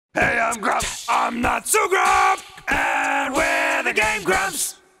I'm Grumps. I'm not so Grump. And we're the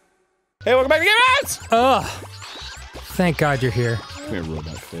GameGrumps. Hey, welcome back to GameGrumps! Oh, thank God you're here. Come here,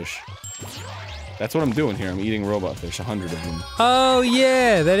 robot fish. That's what I'm doing here. I'm eating robot fish, 100 of them. Oh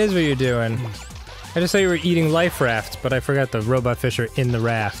yeah, that is what you're doing. I just thought you were eating life rafts, but I forgot the robot fish are in the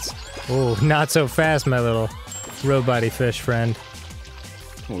rafts. Oh, not so fast, my little robot-y fish friend.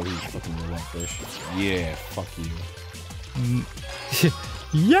 Oh, you fucking robot fish. Yeah, fuck you.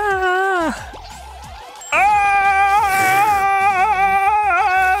 Yeah! Ah!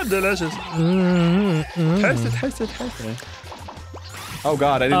 Delicious. Taste it. Oh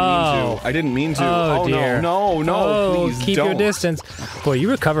God, I didn't mean to. Oh, dear. No, please keep don't. your distance. Boy, you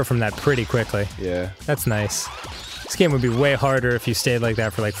recover from that pretty quickly. Yeah. That's nice. This game would be way harder if you stayed like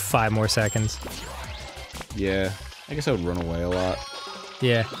that for like 5 more seconds. Yeah. I guess I would run away a lot.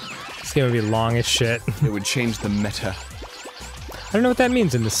 Yeah. This game would be long as shit. It would change the meta. I don't know what that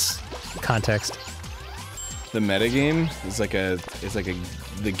means in this context. The meta game is like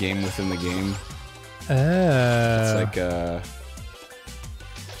the game within the game. Oh. It's like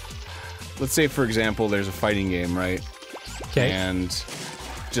let's say for example there's a fighting game, right? Okay. And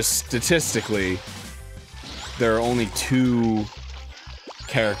just statistically there are only 2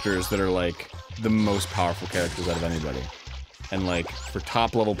 characters that are like the most powerful characters out of anybody. And like for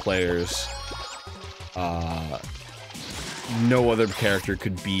top level players, no other character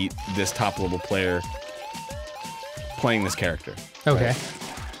could beat this top level player playing this character. Okay. Right?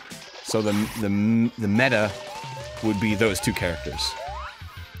 So the meta would be those 2 characters.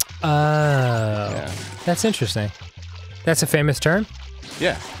 Oh. Yeah. That's interesting. That's a famous term?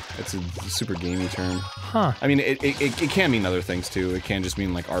 Yeah. It's a super gamey term. Huh. I mean, it can mean other things too. It can just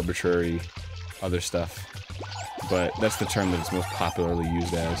mean like arbitrary other stuff. But that's the term that it's most popularly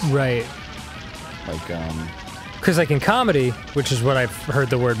used as. Right. Like, because like in comedy, which is what I've heard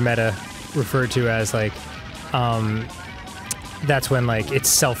the word meta referred to as, like, that's when like it's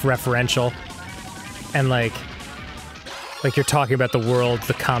self-referential and like you're talking about the world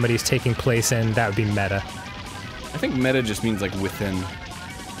the comedy's taking place in. That would be meta. I think meta just means like within.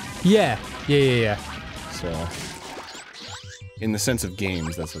 Yeah. So, in the sense of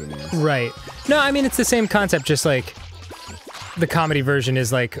games, that's what it means. Right. No, I mean it's the same concept, just like the comedy version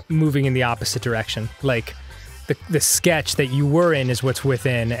is like moving in the opposite direction. Like the sketch that you were in is what's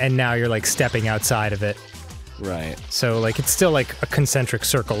within, and now you're like stepping outside of it. Right. So like it's still like a concentric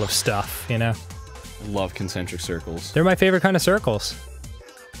circle of stuff, you know? Love concentric circles. They're my favorite kind of circles.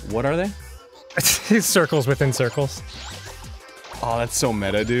 What are they? Circles within circles. Oh, that's so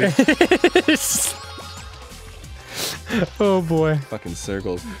meta, dude. Oh boy. Fucking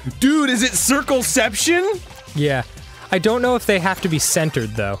circles. Dude, is it Circleception? Yeah. I don't know if they have to be centered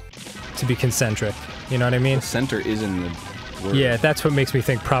though, to be concentric. You know what I mean? The center is in the word. Yeah, that's what makes me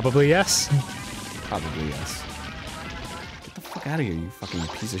think probably yes. Probably yes. Get the fuck out of here, you fucking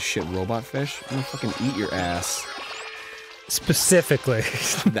piece of shit robot fish. I'm gonna fucking eat your ass. Specifically.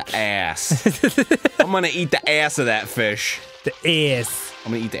 The ass. I'm gonna eat the ass of that fish. The ass.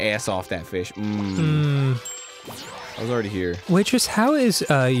 I'm gonna eat the ass off that fish. I was already here. Waitress, how is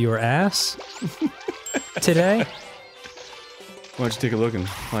your ass today? Why don't you take a look and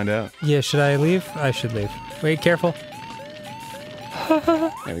find out? Yeah, should I leave? I should leave. Wait, careful.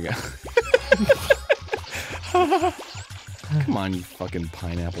 There we go. Come on, you fucking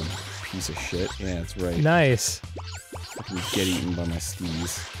pineapple piece of shit. Yeah, that's right. Nice. Fucking get eaten by my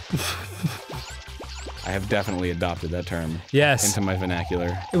skis. I have definitely adopted that term. Yes. Into my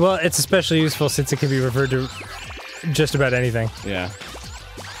vernacular. Well, it's especially useful since it can be referred to just about anything. Yeah.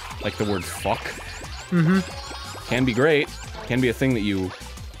 Like the word fuck. Can be great. Can be a thing that you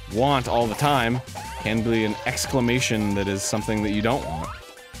want all the time. Can be an exclamation that is something that you don't want.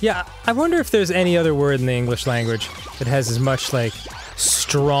 Yeah, I wonder if there's any other word in the English language that has as much, like,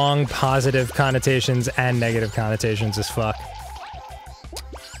 strong positive connotations and negative connotations as fuck.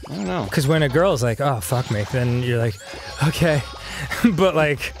 I don't know. Because when a girl's like, oh, fuck me, then you're like, okay. But,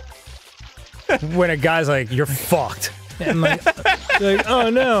 like, when a guy's like, you're fucked. I'm like, oh,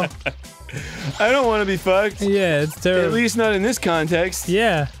 no. I don't want to be fucked. Yeah, it's terrible. At least not in this context.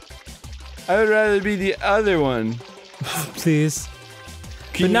 Yeah. I would rather be the other one. Please.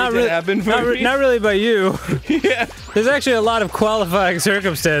 Can you not make really, that happen for me? not really by you. Yeah. There's actually a lot of qualifying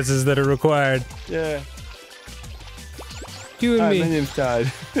circumstances that are required. Yeah. You and Hi, me. my name's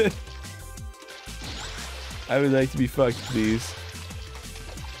Todd. I would like to be fucked, please.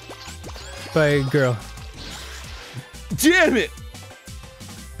 By a girl. Damn it!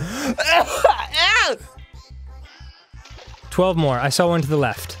 12 more. I saw one to the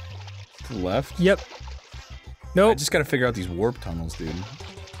left. To the left? Yep. I Nope. just gotta figure out these warp tunnels, dude.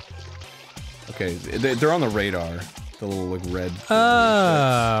 Okay, they're on the radar. The little like red.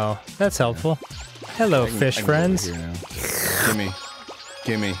 Oh, that's helpful. Hello, fish I can friends. Go over here now.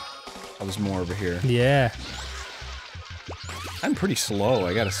 Gimme. Oh, there's more over here. Yeah. I'm pretty slow,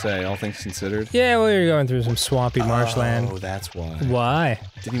 I gotta say, all things considered. Yeah, well, you're going through some swampy marshland. Oh, that's why. Why?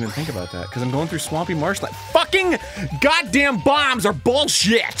 Didn't even think about that. Because I'm going through swampy marshland. Fucking goddamn bombs are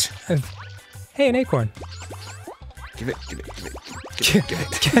bullshit! Hey, an acorn. Give it.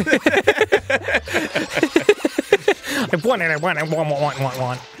 I want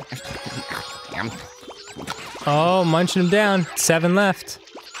it. Oh, munching him down. 7 left.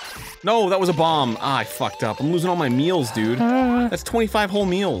 No, that was a bomb. Ah, I fucked up. I'm losing all my meals, dude. That's 25 whole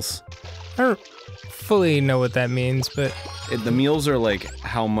meals. I don't fully know what that means, but... The meals are like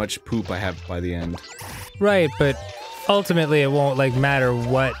how much poop I have by the end. Right, but ultimately it won't, like, matter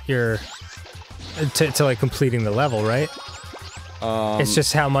what you're... to like, completing the level, right? It's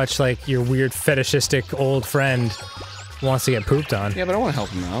just how much, like, your weird fetishistic old friend wants to get pooped on. Yeah, but I want to help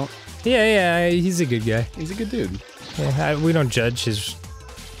him out. Yeah, he's a good guy. He's a good dude. Yeah, we don't judge his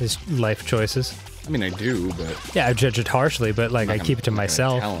life choices. I mean, I do, but... Yeah, I judge it harshly, but, like, I keep it to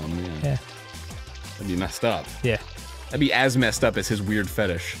myself. Tell him, Yeah. That'd be messed up. Yeah. That'd be as messed up as his weird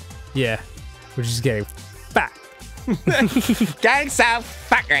fetish. Yeah. We're just getting fat. Getting so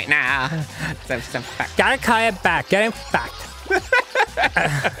fat right now. So fat. Gotta call it back. Getting fat.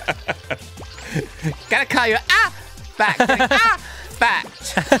 Gotta call you back. Fat.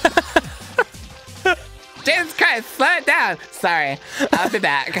 Jesus Christ, slow it down. Sorry, I'll be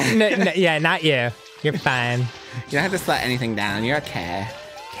back. Yeah, not you. You're fine. You don't have to slow anything down. You're okay.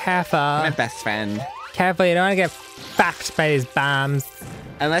 Careful. You're my best friend. Careful, you don't want to get fucked by these bombs.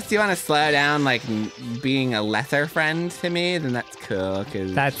 Unless you want to slow down, like being a lesser friend to me, then that's cool.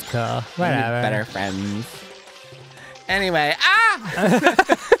 Cause that's cool. Whatever. We're better friends. Anyway, I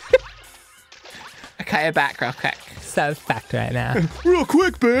cut you back real quick. So fucked right now. Real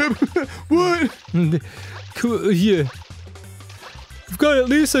quick, babe. What? Cool, yeah. I've got at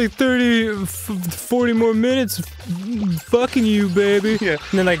least like 30, 40 more minutes of fucking you, baby. Yeah.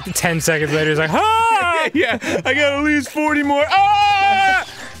 And then like 10 seconds later, he's like, ah! Yeah, I got at least 40 more. Ah!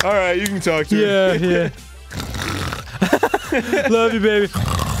 All right, you can talk to her. Yeah. Love you, baby.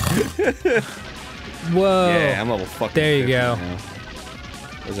 Whoa. Yeah, I'm level fucking. There you go. Now.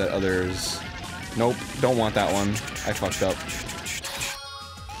 Was that others? Nope, don't want that one. I fucked up.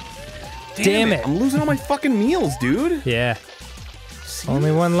 Damn it. I'm losing all my fucking meals, dude. Yeah.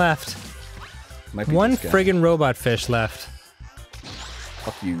 Only one left. One friggin' robot fish left.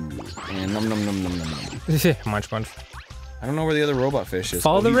 Fuck you. And num. Munch. I don't know where the other robot fish is.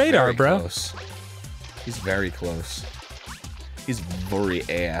 Follow the radar, bro. Close. He's very close. He's very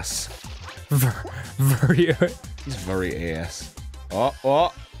ass. He's very ass.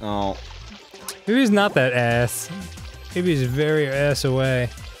 Oh. Maybe he's not that ass. Maybe he's very ass away.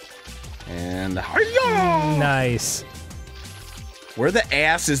 And nice. Where the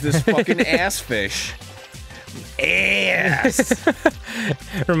ass is this fucking ass fish? Ass.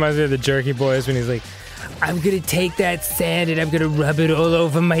 Reminds me of the Jerky Boys when he's like, I'm gonna take that sand and I'm gonna rub it all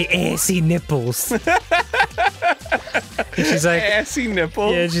over my assy nipples. And she's like, assy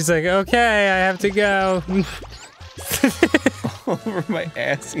nipples? Yeah, she's like, okay, I have to go. Over my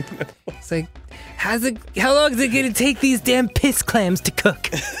assy nipples. It's like, how long is it gonna take these damn piss clams to cook?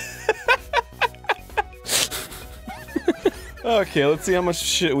 Okay, let's see how much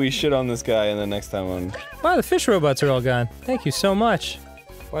shit we shit on this guy in the next time on. Wow, the fish robots are all gone. Thank you so much.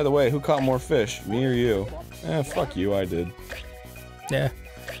 By the way, who caught more fish? Me or you? Fuck you, I did. Yeah.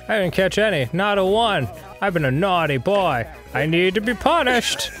 I didn't catch any. Not a one. I've been a naughty boy. I need to be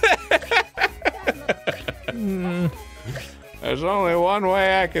punished. There's only one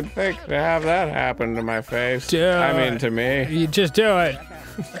way I can think to have that happen to my face. I mean, to me. You just do it.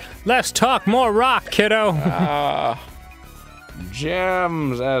 Less talk, more rock, kiddo.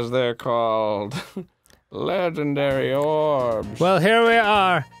 Gems, as they're called. Legendary orbs. Well, here we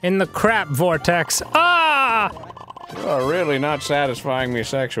are, in the crap vortex. Ah! You are really not satisfying me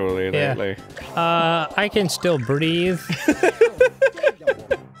sexually lately. I can still breathe.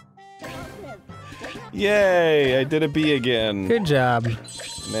 Yay, I did a B again. Good job.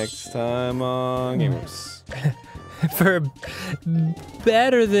 Next time on GameGrumps. For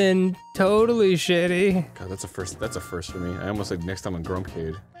better than totally shitty. God, that's a first for me. I almost said next time on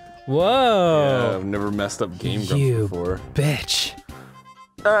Grumpcade. Whoa. Yeah, I've never messed up GameGrumps before. Bitch.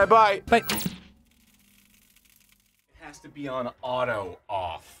 Alright, bye. Bye. It has to be on auto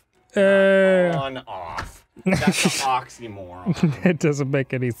off. On off. That's an oxymoron. It doesn't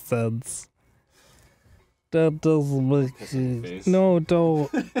make any sense. That doesn't make sense. No, don't.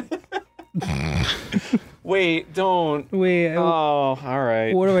 Wait, don't. Wait. Oh, all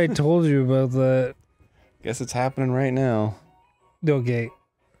right. What have I told you about that? Guess it's happening right now. Okay.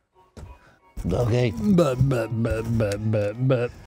 Okay. But.